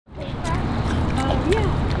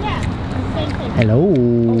Hello.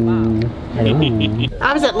 Hello.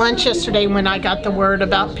 I was at lunch yesterday when I got the word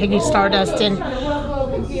about Piggie Stardust, and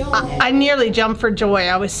I nearly jumped for joy.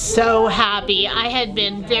 I was so happy. I had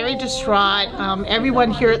been very distraught. Everyone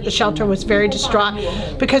here at the shelter was very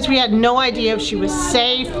distraught because we had no idea if she was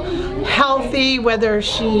safe, healthy, whether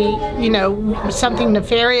she, you know, something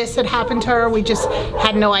nefarious had happened to her. We just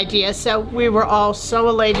had no idea. So we were all so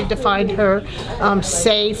elated to find her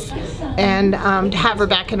safe and to have her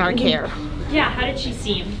back in our care. Yeah, how did she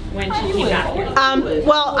seem when she came back here?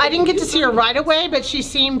 Well, I didn't get to see her right away, but she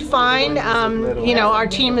seemed fine. You know, our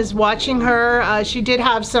team is watching her. She did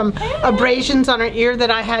have some abrasions on her ear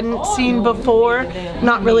that I hadn't seen before.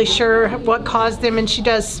 Not really sure what caused them, and she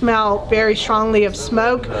does smell very strongly of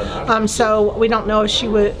smoke. So we don't know if she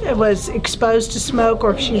was exposed to smoke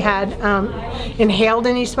or if she had inhaled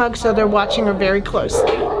any smoke, so they're watching her very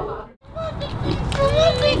closely.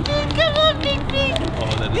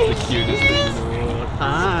 The cutest thing in the world.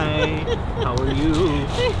 Hi, how are you?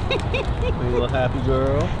 Are you a little happy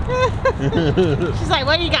girl? She's like,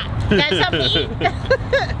 what do you got? You got something to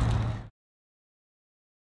eat?